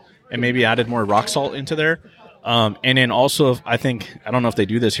bit and maybe added more rock salt into there. And then also, I don't know if they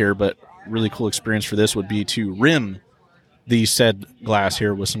do this here, but really cool experience for this would be to rim the said glass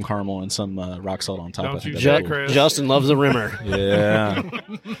here with some caramel and some rock salt on top. Don't I think you that'd dare, be cool. Chris. Justin loves a rimmer. Yeah.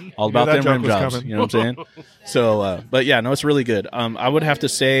 All about that them rim joke was jobs. coming. You know what I'm saying? So, but yeah, no, it's really good. I would have to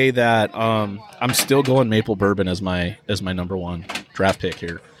say that I'm still going maple bourbon as my number one draft pick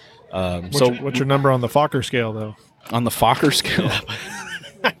here. What's your number on the Fokker scale, though? On the Fokker scale.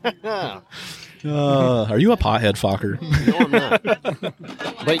 Are you a pothead, Fokker? No, I'm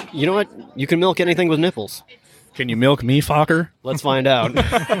not. But you know what? You can milk anything with nipples. Can you milk me, Fokker? Let's find out.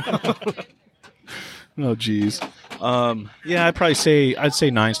 Oh, geez. Yeah, I'd say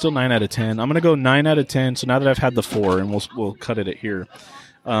 9. Still 9 out of 10. I'm gonna go 9 out of 10. So now that I've had the 4, and we'll cut it at here.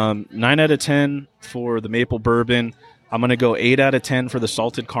 9 out of 10 for the maple bourbon. I'm gonna go 8 out of 10 for the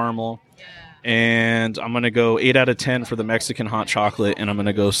salted caramel, and I'm gonna go 8 out of 10 for the Mexican hot chocolate, and I'm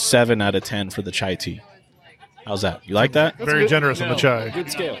gonna go 7 out of 10 for the chai tea. How's that? You like that? Very generous on the chai.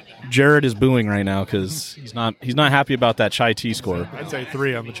 Good scale. Jared is booing right now because he's not happy about that chai tea score. I'd say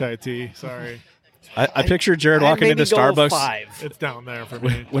 3 on the chai tea. Sorry. I picture Jared walking into Starbucks. 5. It's down there for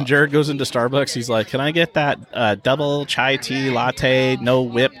me. When Jared goes into Starbucks, he's like, "Can I get that double chai tea latte, no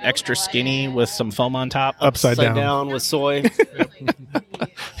whip, extra skinny with some foam on top?" Upside down. with soy.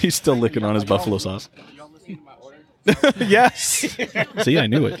 He's still licking on his buffalo sauce. Yes. See, I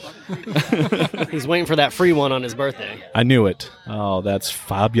knew it. He's waiting for that free one on his birthday. I knew it. Oh, that's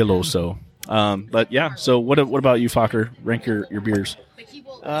fabuloso. But yeah. So what about you, Fokker? Rank your beers.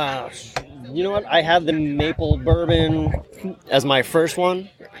 You know what? I have the maple bourbon as my first one,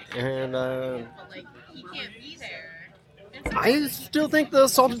 and I still think the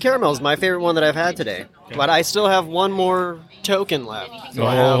salted caramel is my favorite one that I've had today. But I still have one more token left. So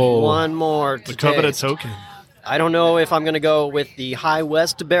I have one more to The coveted taste. token. I don't know if I'm going to go with the High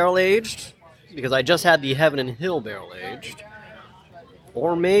West barrel aged because I just had the Heaven and Hill barrel aged,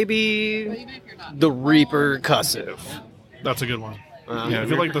 or maybe the Reaper Cussive. That's a good one. Yeah, If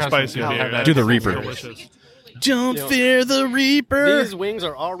you like the spicy I'll beer, have that. Do the it's Reaper. delicious. Don't fear the Reaper. These wings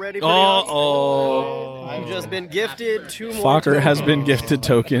are already pretty awesome. Oh, I've just been gifted 2 more. Fokker has been gifted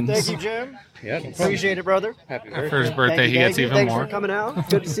tokens. Thank you, Jen. Yeah, appreciate it, brother. Happy birthday. For his birthday, he gets even Thanks more. for coming out.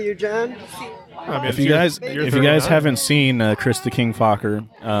 Good to see you, Jen. I mean, If you guys haven't seen, seen Chris the King Fokker,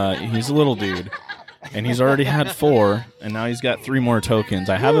 he's a little dude, and he's already had 4, and now he's got 3 more tokens.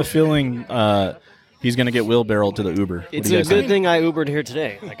 I have a feeling he's going to get wheelbarrowed to the Uber. What It's do you a guys good think? thing I Ubered here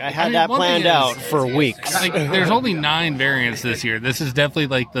today. Like I had I mean, that one thing planned is- out for weeks. Like, there's only 9 variants this year. This is definitely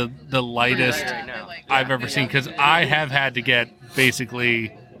like the lightest I've ever seen because I have had to get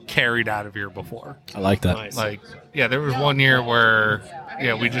basically carried out of here before. I like that. Nice. Like, yeah, there was one year where,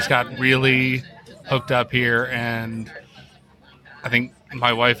 we just got really hooked up here, and I think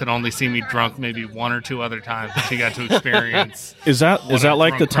my wife had only seen me drunk maybe 1 or 2 other times. She got to experience. Is that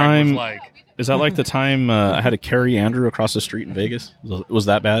like the drunk Craig was time? like. Is that like the time I had to carry Andrew across the street in Vegas? Was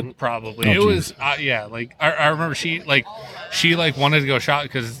that bad? Probably. Oh, It geez. was, like, I remember she wanted to go shop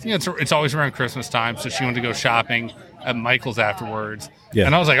because, it's always around Christmas time. So she wanted to go shopping at Michael's afterwards. Yeah.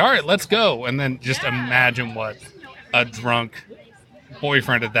 And I was like, all right, let's go. And then just imagine what a drunk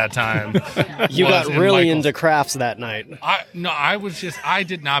boyfriend at that time. You got really into crafts that night. I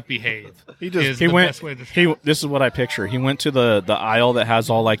did not behave. This is what I picture. He went to the aisle that has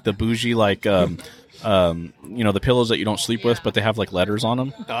all like the bougie the pillows that you don't sleep with, but they have like letters on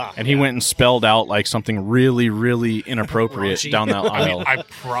them. And he went and spelled out like something really, really inappropriate down that aisle. I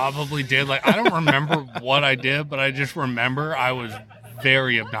probably did. Like, I don't remember what I did, but I just remember I was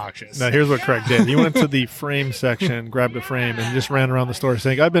very obnoxious. Now, here's what Craig did. He went to the frame section, grabbed a frame, and just ran around the store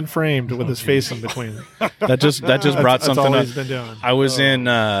saying, "I've been framed," with his face in between. That just brought something up. That's all he's been doing. I was in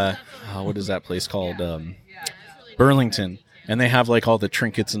what is that place called? Burlington. And they have like all the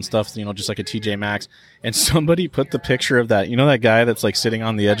trinkets and stuff, just like a TJ Maxx. And somebody put the picture of that. You know that guy that's like sitting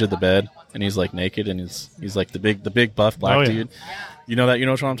on the edge of the bed and he's like naked and he's like the big buff black dude. You know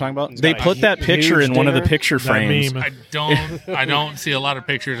what I'm talking about? They put that picture in one of the picture frames. I don't see a lot of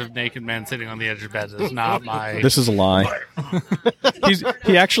pictures of naked men sitting on the edge of beds. It's not my. This is a lie.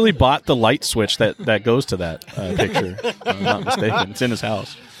 He actually bought the light switch that goes to that picture. If I'm not mistaken. It's in his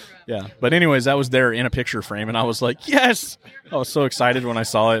house. Yeah, but anyways, that was there in a picture frame, and I was like, yes! I was so excited when I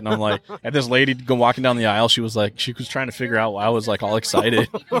saw it, and I'm like, and this lady go walking down the aisle, she was trying to figure out why I was like all excited.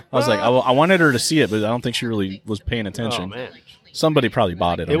 I was like, I wanted her to see it, but I don't think she really was paying attention. Oh, man. Somebody probably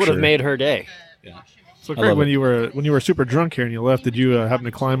bought it. It would have made her day. Yeah. So, Craig, when you were super drunk here and you left, did you happen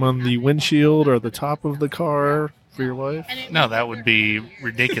to climb on the windshield or the top of the car for your wife? No, that would be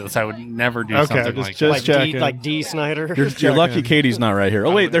ridiculous. I would never do something like that. Like D. Snyder. You're lucky Katie's not right here.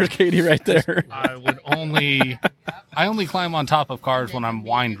 Oh wait, there's Katie right there. I only climb on top of cars when I'm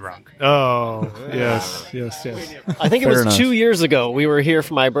wine drunk. Oh, yes. I think it was enough. 2 years ago. We were here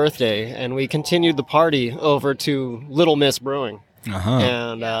for my birthday, and we continued the party over to Little Miss Brewing.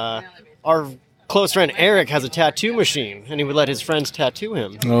 And our close friend Eric has a tattoo machine, and he would let his friends tattoo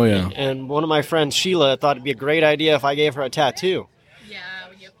him. Oh, yeah. And one of my friends, Sheila, thought it'd be a great idea if I gave her a tattoo.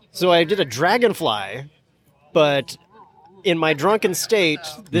 So I did a dragonfly, but in my drunken state,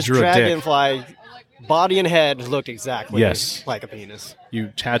 this dragonfly body and head looked exactly like a penis. You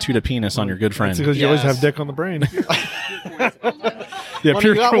tattooed a penis on your good friend. It's because you always have dick on the brain. Yeah, when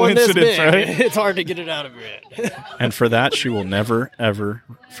pure you got one this coincidence, big, right? it's hard to get it out of your head. And for that, she will never, ever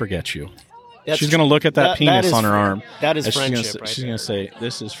forget you. She's going to look at that penis on her arm. That is friendship, She's going to say,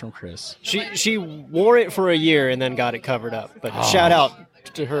 "This is from Chris." She wore it for a year and then got it covered up. But shout out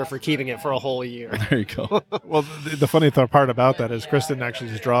to her for keeping it for a whole year. There you go. Well, the funny part about that is Chris didn't actually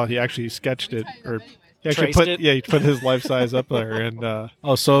just draw. He actually sketched it, or he actually he put his life size up there. And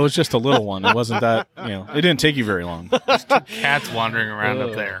so it was just a little one. It wasn't that, it didn't take you very long. Cats wandering around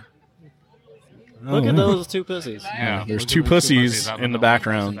up there. Look at those two pussies. Yeah, there's two pussies in the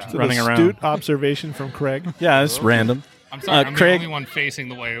background running around. Astute observation from Craig. Yeah, it's random. I'm sorry, I'm Craig, the only one facing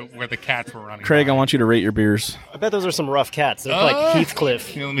the way where the cats were running. Craig, by. I want you to rate your beers. I bet those are some rough cats. They're like Heathcliff.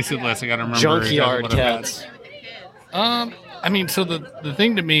 Here, let me see the list. I got to remember. Junkyard exactly cats. I mean, so the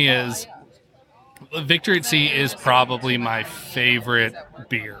thing to me is, Victory at Sea is probably my favorite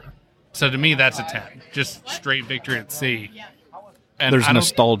beer. So to me, that's a 10. Just straight Victory at Sea. And there's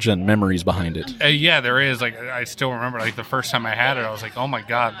nostalgia and memories behind it. Yeah, there is. Like, I still remember, like, the first time I had it, I was like, oh my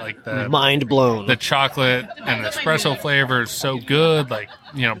God, like, the mind blown. The chocolate and the espresso flavor is so good. Like,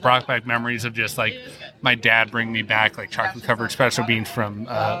 brought back memories of just, like, my dad bring me back, like, chocolate covered espresso beans from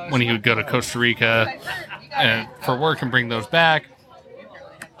when he would go to Costa Rica for work and bring those back.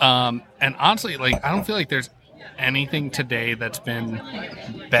 And honestly, like, I don't feel like there's anything today that's been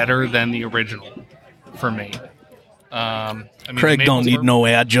better than the original for me. Craig don't need no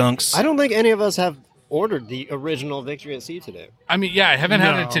adjuncts. I don't think any of us have ordered the original Victory at Sea today. I mean, yeah, I haven't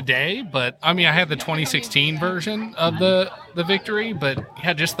had it today, but I mean, I had the 2016 version of the Victory, but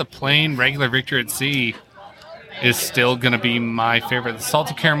yeah, just the plain regular Victory at Sea is still going to be my favorite. The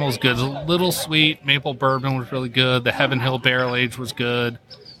salted caramel is good. It's a little sweet. Maple bourbon was really good. The Heaven Hill Barrel Age was good.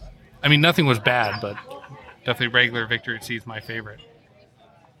 I mean, nothing was bad, but definitely regular Victory at Sea is my favorite.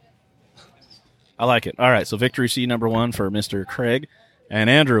 I like it. All right, so Victory Sea number 1 for Mr. Craig. And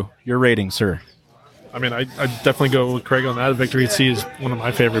Andrew, your rating, sir. I mean, I definitely go with Craig on that. Victory at Sea is one of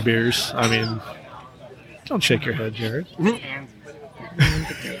my favorite beers. I mean, don't shake your head, Jared.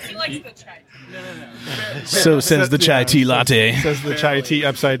 So says the chai tea latte. Says the chai tea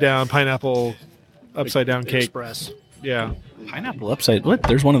upside down, pineapple upside down cake. Express. Yeah. Pineapple upside. What?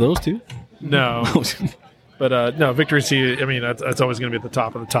 There's one of those too? No. But no, Victory at Sea, I mean, that's always going to be at the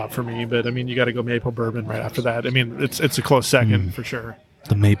top of the top for me. But, I mean, you got to go maple bourbon right after that. I mean, it's a close second for sure.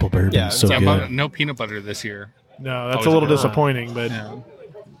 The maple bourbon is so good. No peanut butter this year. No, that's a little disappointing. But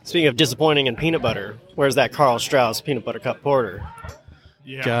Speaking of disappointing in peanut butter, where's that Carl Strauss peanut butter cup porter?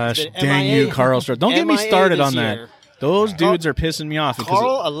 Yeah. Gosh, dang you, Carl Strauss. Don't get me started on that. Those dudes are pissing me off.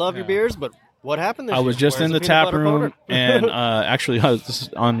 Carl, I love your beers, but what happened this I was year? just Where's in the peanut tap butter room, powder? and actually, I was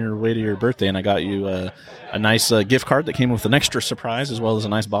on your way to your birthday, and I got you a nice gift card that came with an extra surprise, as well as a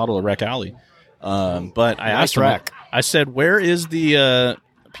nice bottle of Rec Alley. But I asked him, rack. I said, "Where is the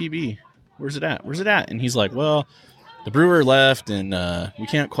PB? Where's it at? Where's it at?" And he's like, "Well, the brewer left, and we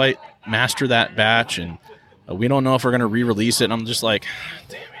can't quite master that batch, and we don't know if we're going to re-release it." And I'm just like,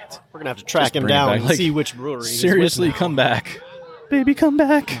 "Damn it! We're gonna have to track Just him bring it down back. and Like, see which brewery. he's Seriously, with now. come back, baby, come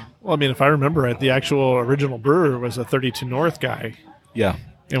back." Well, I mean, if I remember right, the actual original brewer was a 32 North guy. Yeah.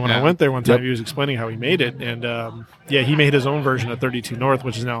 And when I went there one time, he was explaining how he made it. And, he made his own version of 32 North,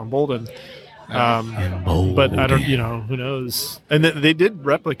 which is now emboldened. But I don't, who knows? And they did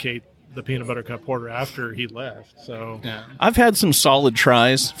replicate the peanut butter cup porter after he left. So I've had some solid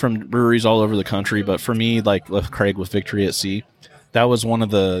tries from breweries all over the country, but for me, like Craig with Victory at Sea, that was one of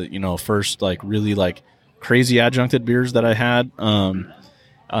the, first really crazy adjuncted beers that I had.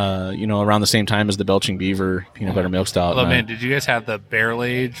 Around the same time as the Belching Beaver peanut butter milk stout. Oh man, did you guys have the barrel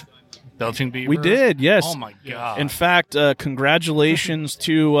aged Belching Beaver? We did, yes. Oh my god! In fact, congratulations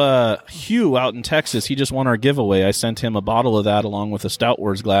to Hugh out in Texas. He just won our giveaway. I sent him a bottle of that along with a Stout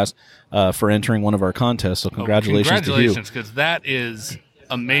Wars glass for entering one of our contests. So congratulations to Hugh. Congratulations, because that is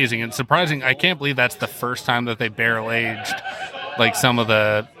amazing and surprising. I can't believe that's the first time that they barrel aged some of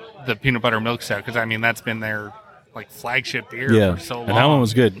the peanut butter milk stout. Because I mean, that's been their flagship beer for so long. And that one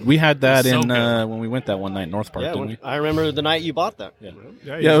was good. We had that so in good. when we went that one night in North Park, didn't we? I remember the night you bought that.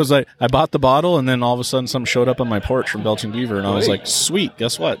 Yeah, it was like I bought the bottle, and then all of a sudden, something showed up on my porch from Belching Beaver, and I was like, "Sweet,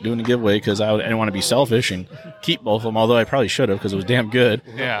 guess what? Doing a giveaway because I didn't want to be selfish and keep both of them. Although I probably should have because it was damn good.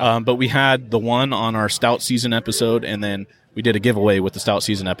 Yeah. But we had the one on our Stout season episode, and then we did a giveaway with the Stout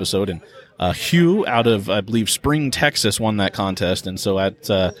season episode, and Hugh out of, I believe, Spring, Texas won that contest, and so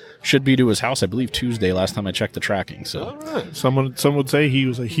that should be to his house, I believe, Tuesday, last time I checked the tracking. So some would say he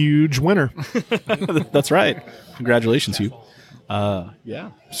was a huge winner. That's right. Congratulations, Hugh.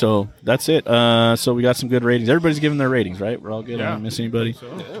 Yeah. So that's it. So we got some good ratings. Everybody's giving their ratings, right? We're all good. I didn't miss anybody.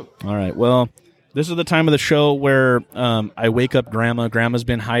 All right. Well, this is the time of the show where I wake up Grandma. Grandma's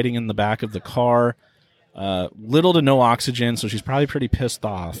been hiding in the back of the car. Little to no oxygen, so she's probably pretty pissed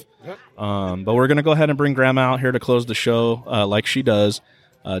off. But we're going to go ahead and bring Grandma out here to close the show like she does.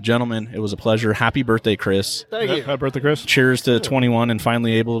 Gentlemen, it was a pleasure. Happy birthday, Chris. Thank you. Happy birthday, Chris. Cheers to 21 and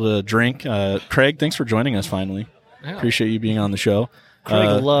finally able to drink. Craig, thanks for joining us finally. Appreciate you being on the show.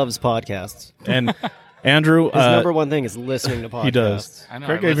 Craig loves podcasts. And Andrew, His number one thing is listening to podcasts. he does. I know,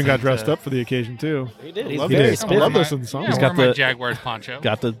 Craig I even got listened dressed to- up for the occasion, too. He did. He's love very it. spiffy. I love listening to songs. He's got got the the- Jaguars poncho.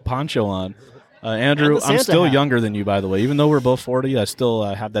 Got the poncho on. Andrew, And the I'm Santa still hat. younger than you, by the way. Even though we're both 40, I still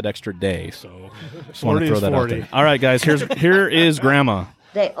have that extra day. So just want 40 to throw is that out 40. there. All right, guys, here is Grandma.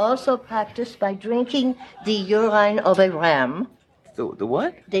 They also practice by drinking the urine of a ram. The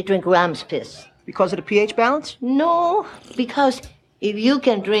what? They drink ram's piss. Because of the pH balance? No, because if you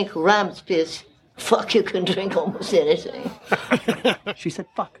can drink ram's piss, fuck, you can drink almost anything. She said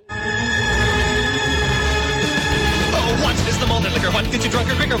fuck. Oh, what is the malted liquor? What gets you drunk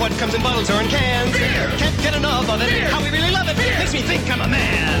or quicker? What comes in bottles or in cans? Beer. Can't get enough of it. Beer. How we really love it. Beer. Makes me think I'm a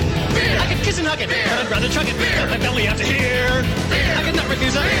man. Beer. I could kiss and hug it, beer. But I'd rather chug it. Beer. Cut my belly out to here. Beer. I could not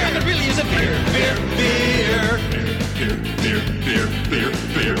refuse it. Beer. I could really use it. Beer. Beer. Beer.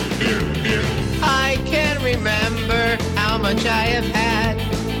 I can't remember how much I have had.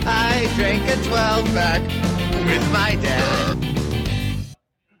 I drank a 12-pack with my dad.